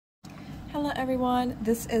Hello everyone,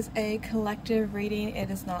 this is a collective reading. It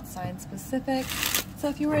is not sign specific. So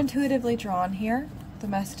if you were intuitively drawn here, the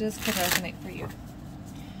messages could resonate for you.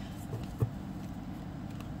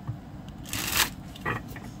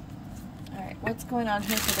 Alright, what's going on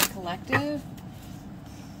here for the collective?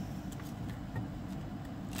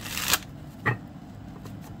 I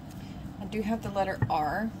do have the letter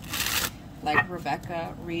R, like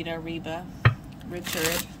Rebecca, Rita, Reba,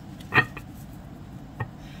 Richard,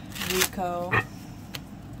 Rico,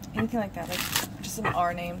 anything like that, like just an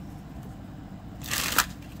R name.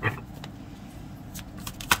 That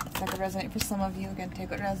could resonate for some of you. Again,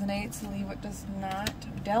 take what resonates, leave what does not.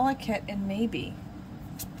 Delicate and maybe.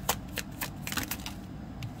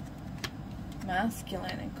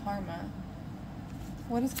 Masculine and karma.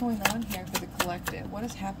 What is going on here for the collective? What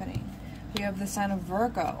is happening? You have the sign of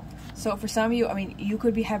Virgo. So for some of you, I mean, you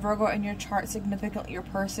could have Virgo in your chart significantly. Your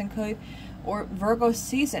person could. Or Virgo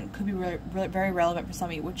season could be very relevant for some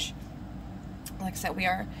of you, which, like I said, we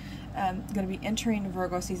are going to be entering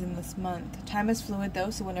Virgo season this month. Time is fluid, though,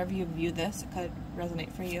 so whenever you view this, it could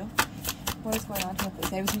resonate for you. What is going on here?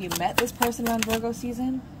 Maybe when you met this person around Virgo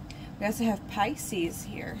season. We also have Pisces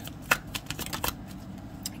here.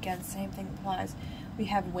 Again, same thing applies. We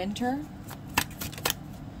have winter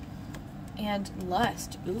and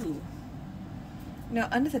lust. Ooh. Now,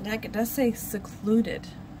 under the deck, it does say secluded.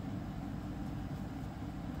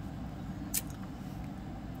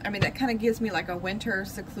 I mean, that kind of gives me like a winter,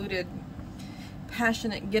 secluded,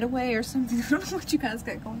 passionate getaway or something. I don't know what you guys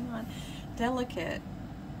got going on. Delicate.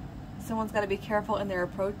 Someone's got to be careful in their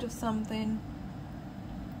approach of something.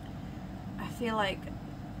 I feel like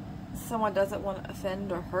someone doesn't want to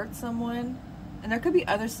offend or hurt someone. And there could be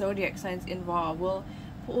other zodiac signs involved. We'll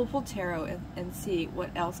pull tarot and see what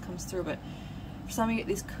else comes through. But for some of you,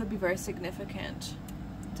 these could be very significant.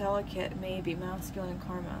 Delicate, maybe, masculine,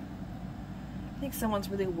 karma. I think someone's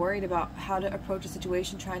really worried about how to approach a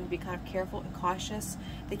situation, trying to be kind of careful and cautious.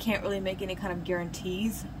 They can't really make any kind of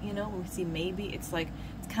guarantees, you know. When we see maybe, it's like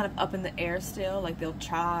it's kind of up in the air still, like they'll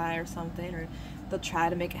try or something, or they'll try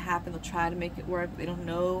to make it happen, they'll try to make it work. They don't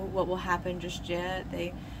know what will happen just yet.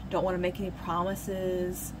 They don't want to make any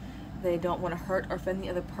promises. They don't want to hurt or offend the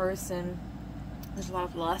other person. There's a lot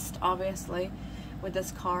of lust, obviously, with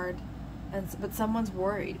this card. But someone's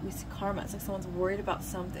worried. We see karma. It's like someone's worried about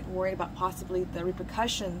something, worried about possibly the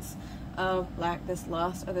repercussions of like this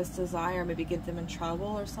lust or this desire, maybe get them in trouble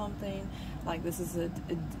or something. Like this is a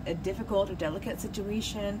difficult or delicate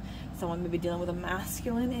situation. Someone may be dealing with a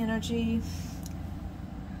masculine energy.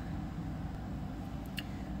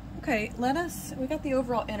 Okay, we got the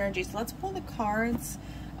overall energy, so let's pull the cards.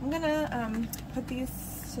 I'm gonna put these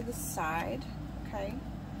to the side, okay?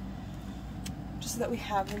 Just so that we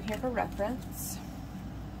have them here for reference.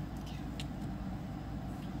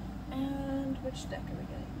 And which deck are we going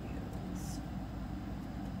to use?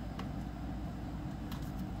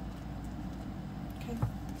 Okay.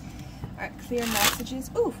 Alright, clear messages.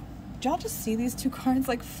 Ooh, did y'all just see these two cards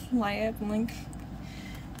like fly up and like...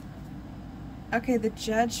 Okay, the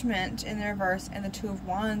Judgment in the reverse and the Two of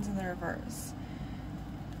Wands in the reverse.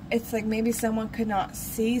 It's like maybe someone could not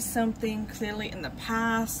see something clearly in the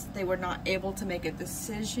past. They were not able to make a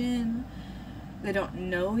decision. They don't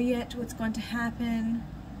know yet what's going to happen.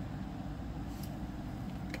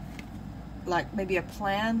 Like maybe a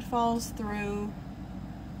plan falls through.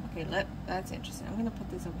 Okay, that's interesting. I'm going to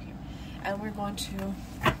put this over here. And we're going to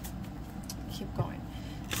keep going.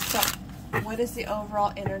 So, what is the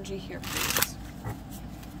overall energy here, please?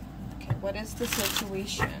 Okay, what is the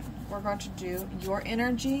situation? We're going to do your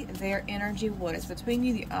energy, their energy, what is between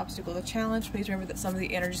you, the obstacle, the challenge. Please remember that some of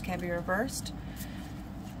the energies can be reversed.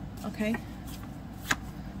 Okay.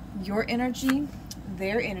 Your energy,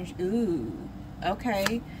 their energy. Ooh.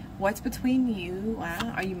 Okay. What's between you?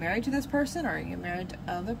 Wow. Are you married to this person, or are you married to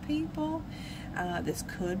other people? This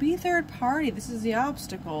could be third party. This is the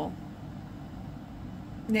obstacle.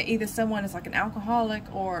 Now, either someone is like an alcoholic,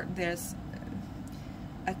 or there's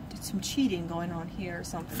some cheating going on here or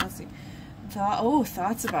something. Let's see.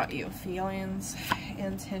 Thoughts about you. Feelings,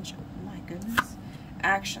 intention. My goodness.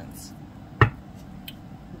 Actions.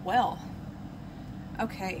 Well.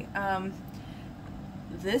 Okay.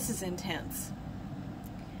 This is intense.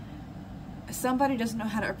 Somebody doesn't know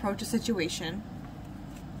how to approach a situation.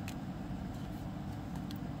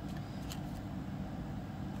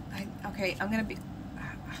 Okay, I'm going to be...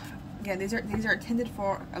 Again, these are intended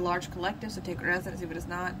for a large collective, so take it as it is if it is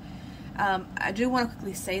not. I do want to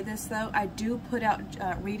quickly say this though. I do put out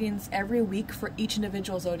readings every week for each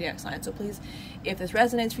individual zodiac sign. So please, if this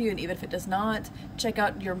resonates for you, and even if it does not, check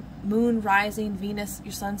out your moon, rising, Venus,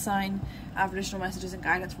 your sun sign for additional messages and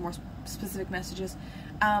guidance for more specific messages.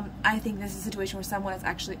 I think this is a situation where someone is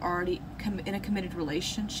actually already in a committed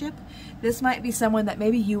relationship. This might be someone that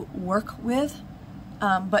maybe you work with,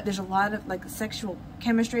 but there's a lot of like sexual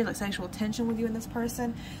chemistry, like sexual tension with you and this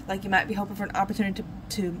person. Like you might be hoping for an opportunity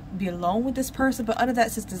to be alone with this person, but under that it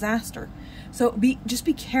says disaster. So just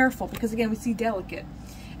be careful, because again we see delicate,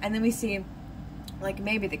 and then we see like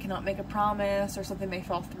maybe they cannot make a promise or something may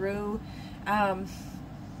fall through.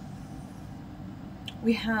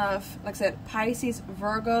 We have, like I said, Pisces,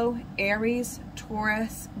 Virgo, Aries,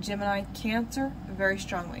 Taurus, Gemini, Cancer, very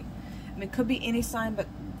strongly. I mean, it could be any sign, but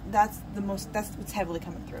that's what's heavily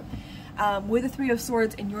coming through. With the Three of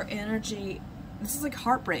Swords in your energy, this is like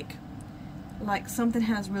heartbreak. Like something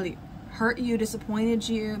has really hurt you, disappointed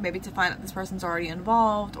you, maybe to find out this person's already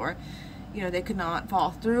involved, or, you know, they could not follow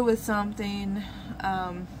through with something.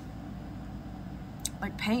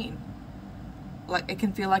 Like pain. Like it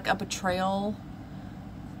can feel like a betrayal.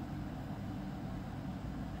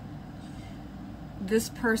 This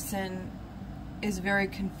person is very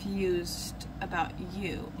confused about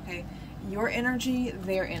you, okay? Your energy,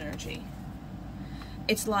 their energy.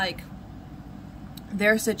 It's like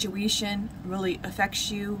their situation really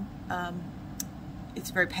affects you.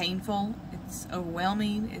 It's very painful. It's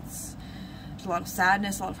overwhelming. There's a lot of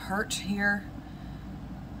sadness, a lot of hurt here.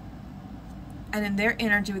 And in their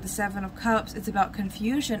energy with the Seven of Cups, it's about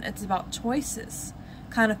confusion. It's about choices.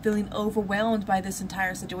 Kind of feeling overwhelmed by this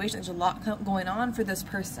entire situation. There's a lot going on for this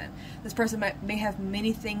person. This person may have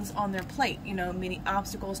many things on their plate, you know, many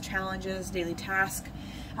obstacles, challenges, daily tasks,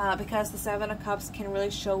 because the Seven of Cups can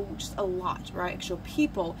really show just a lot, right? It can show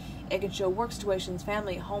people, it can show work situations,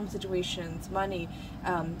 family, home situations, money,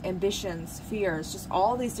 ambitions, fears, just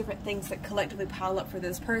all these different things that collectively pile up for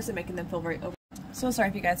this person, making them feel very overwhelmed. So sorry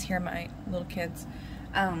if you guys hear my little kids,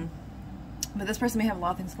 but this person may have a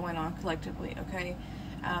lot of things going on collectively, okay?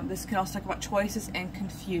 This can also talk about choices and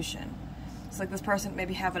confusion. It's like this person may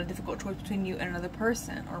be having a difficult choice between you and another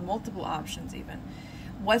person, or multiple options even.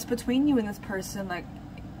 What's between you and this person? Like,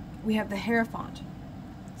 we have the Hierophant.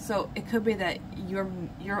 So it could be that you're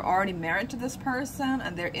already married to this person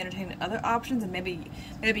and they're entertaining other options, and maybe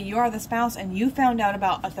you are the spouse and you found out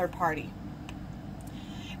about a third party.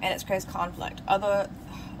 And it's creates conflict.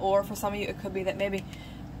 Or for some of you it could be that maybe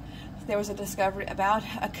there was a discovery about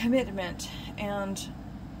a commitment, and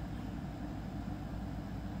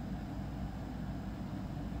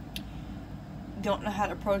don't know how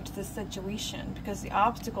to approach this situation, because the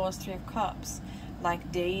obstacle is Three of Cups,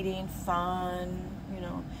 like dating, fun, you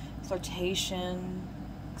know, flirtation,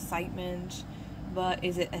 excitement. But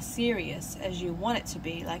is it as serious as you want it to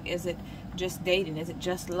be? Like, is it just dating? Is it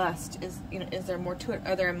just lust? Is there more to it?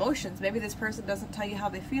 Are there emotions? Maybe this person doesn't tell you how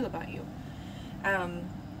they feel about you.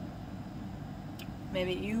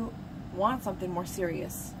 Maybe you want something more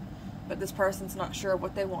serious, but this person's not sure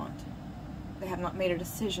what they want. They have not made a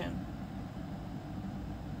decision.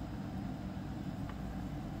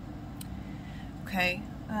 Okay.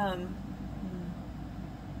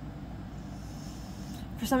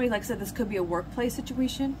 For somebody, like I said, this could be a workplace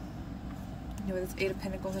situation. You know, with this Eight of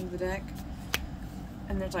Pentacles in the deck.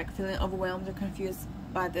 And there's like feeling overwhelmed or confused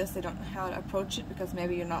by this. They don't know how to approach it, because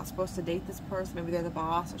maybe you're not supposed to date this person. Maybe they're the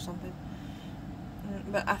boss or something.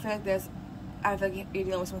 But I feel like you're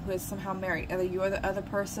dealing with someone who is somehow married. Either you're the other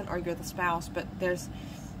person or you're the spouse, but there's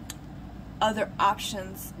other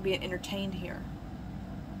options being entertained here.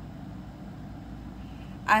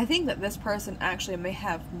 I think that this person actually may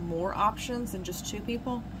have more options than just two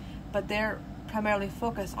people, but they're primarily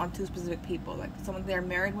focused on two specific people, like someone they're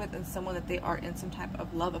married with and someone that they are in some type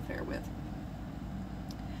of love affair with.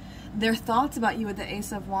 Their thoughts about you with the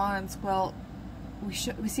Ace of Wands, well, we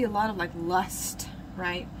see a lot of like lust,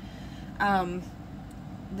 right?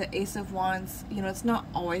 The Ace of Wands, you know, it's not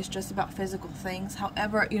always just about physical things.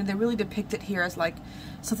 However, you know, they really depict it here as like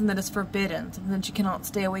something that is forbidden, something that you cannot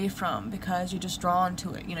stay away from because you're just drawn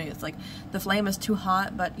to it. You know, it's like the flame is too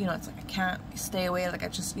hot, but, you know, it's like I can't stay away. Like I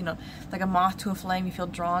just, you know, like a moth to a flame you feel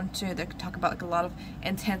drawn to. They talk about like a lot of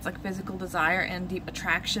intense like physical desire and deep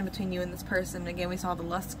attraction between you and this person. Again, we saw the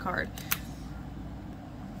lust card.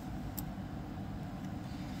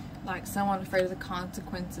 Like someone afraid of the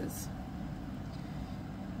consequences.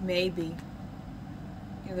 Maybe.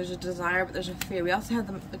 You know, there's a desire, but there's a fear. We also have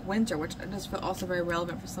the like winter, which does feel also very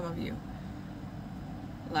relevant for some of you.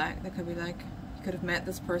 Like, there could be like, you could have met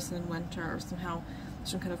this person in winter, or somehow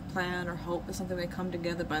some kind of plan or hope that something may come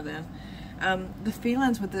together by then. The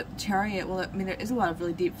feelings with the Chariot, well, I mean, there is a lot of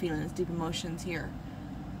really deep feelings, deep emotions here.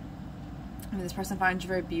 I mean, this person finds you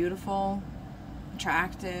very beautiful,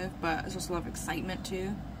 attractive, but there's also a lot of excitement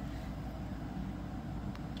too.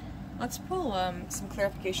 Let's pull some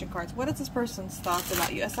clarification cards. What is this person's thoughts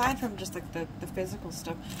about you, aside from just like the physical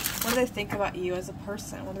stuff? What do they think about you as a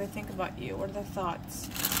person? What do they think about you? What are their thoughts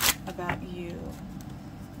about you?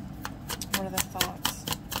 What are their thoughts?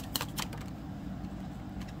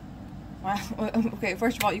 Wow. Okay,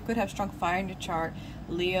 first of all, you could have strong fire in your chart.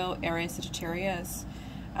 Leo, Aries, Sagittarius.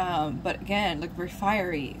 But again, like very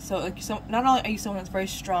fiery. So, like, so not only are you someone that's very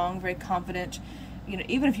strong, very confident, you know,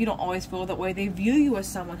 even if you don't always feel that way, they view you as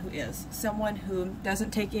someone who is. Someone who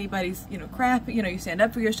doesn't take anybody's, you know, crap. You know, you stand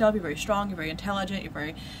up for yourself, you're very strong, you're very intelligent, you're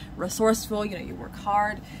very resourceful, you know, you work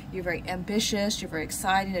hard, you're very ambitious, you're very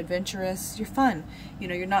exciting, adventurous, you're fun. You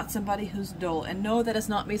know, you're not somebody who's dull. And no, that is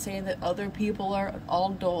not me saying that other people are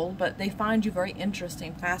all dull, but they find you very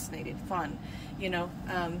interesting, fascinating, fun, you know.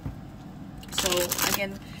 So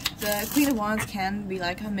again, the Queen of Wands can be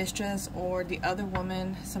like a mistress or the other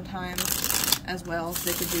woman sometimes as well, so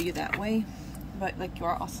they could do you that way. But like, you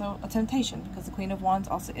are also a temptation, because the Queen of Wands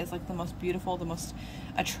also is like the most beautiful, the most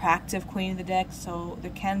attractive queen in the deck. So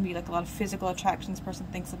there can be like a lot of physical attraction this person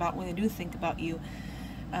thinks about when they do think about you.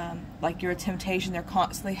 Like you're a temptation they're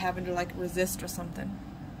constantly having to like resist or something.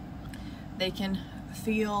 They can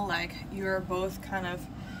feel like you're both kind of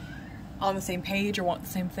on the same page or want the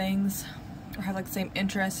same things or have like the same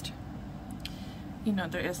interest. You know,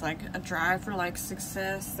 there is like a drive for like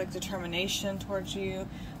success, like determination towards you.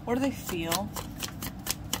 What do they feel?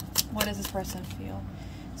 What does this person feel?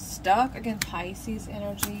 Stuck, again, Pisces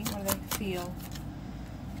energy. What do they feel?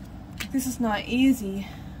 This is not easy,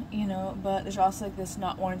 you know, but there's also like this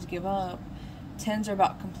not wanting to give up. Tens are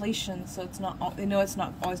about completion, so it's not, they know it's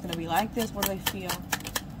not always going to be like this. What do they feel?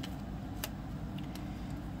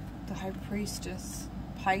 The High Priestess,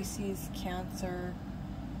 Pisces, Cancer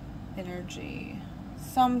energy.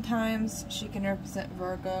 Sometimes she can represent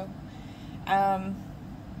Virgo. Well,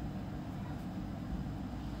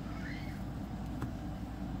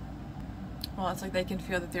 it's like they can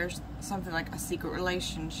feel that there's something like a secret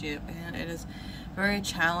relationship, and it is very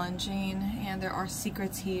challenging, and there are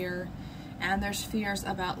secrets here, and there's fears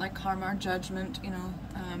about like karma or judgment, you know,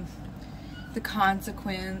 the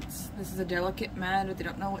consequence. This is a delicate matter. They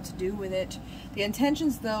don't know what to do with it. The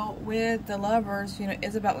intentions, though, with the Lovers, you know,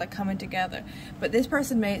 is about like coming together. But this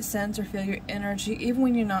person may sense or feel your energy even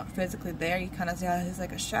when you're not physically there. You kind of see how he's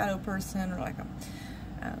like a shadow person, or like a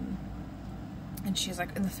and she's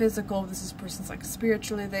like in the physical. This person's like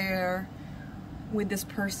spiritually there with this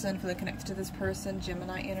person, feel connected to this person.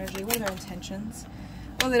 Gemini energy. What are their intentions?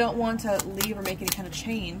 Well, they don't want to leave or make any kind of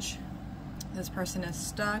change. This person is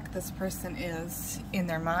stuck. This person is in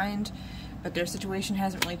their mind, but their situation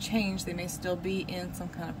hasn't really changed. They may still be in some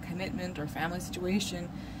kind of commitment or family situation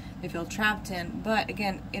they feel trapped in, but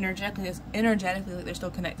again, energetically they're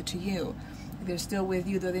still connected to you. They're still with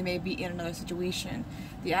you, though they may be in another situation.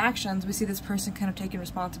 The actions, we see this person kind of taking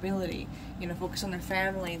responsibility, you know, focus on their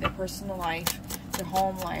family, their personal life, their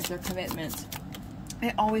home life, their commitments.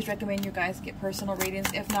 I always recommend you guys get personal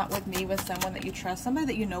readings, if not with me, with someone that you trust, somebody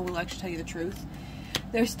that you know will actually tell you the truth.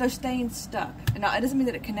 They're staying stuck. Now, it doesn't mean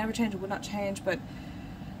that it can never change or will not change, but,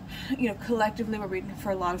 you know, collectively we're reading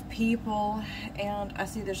for a lot of people, and I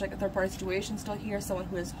see there's like a third-party situation still here, someone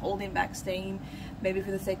who is holding back, staying, maybe for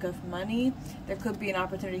the sake of money. There could be an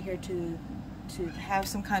opportunity here to have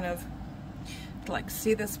some kind of, to like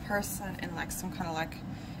see this person in like some kind of like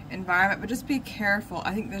environment, but just be careful.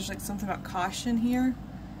 I think there's like something about caution here,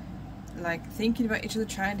 like thinking about each other,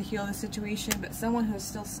 trying to heal the situation, but someone who is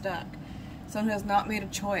still stuck, someone who has not made a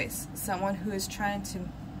choice, someone who is trying to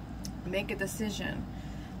make a decision,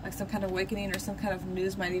 like some kind of awakening or some kind of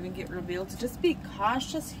news might even get revealed. So just be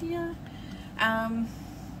cautious here.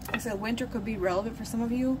 Like I said, winter could be relevant for some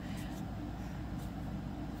of you.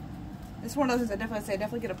 It's one of those things I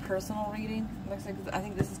definitely get a personal reading. Like I said, I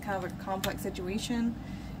think this is kind of a complex situation,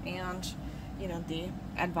 and you know, the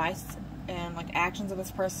advice and like actions of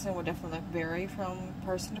this person will definitely like vary from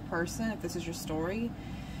person to person if this is your story.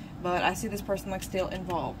 But I see this person like still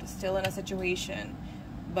involved, still in a situation,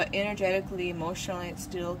 but energetically, emotionally, it's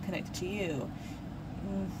still connected to you.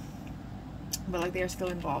 But like they are still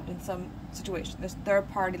involved in some situation. There's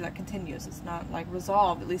third party that continues. It's not like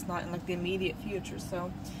resolved, at least not in like the immediate future.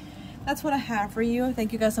 So that's what I have for you.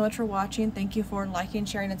 Thank you guys so much for watching. Thank you for liking,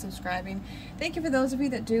 sharing, and subscribing. Thank you for those of you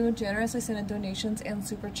that do generously send in donations and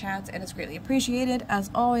super chats, and it's greatly appreciated. As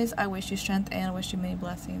always, I wish you strength and wish you many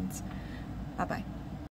blessings. Bye-bye.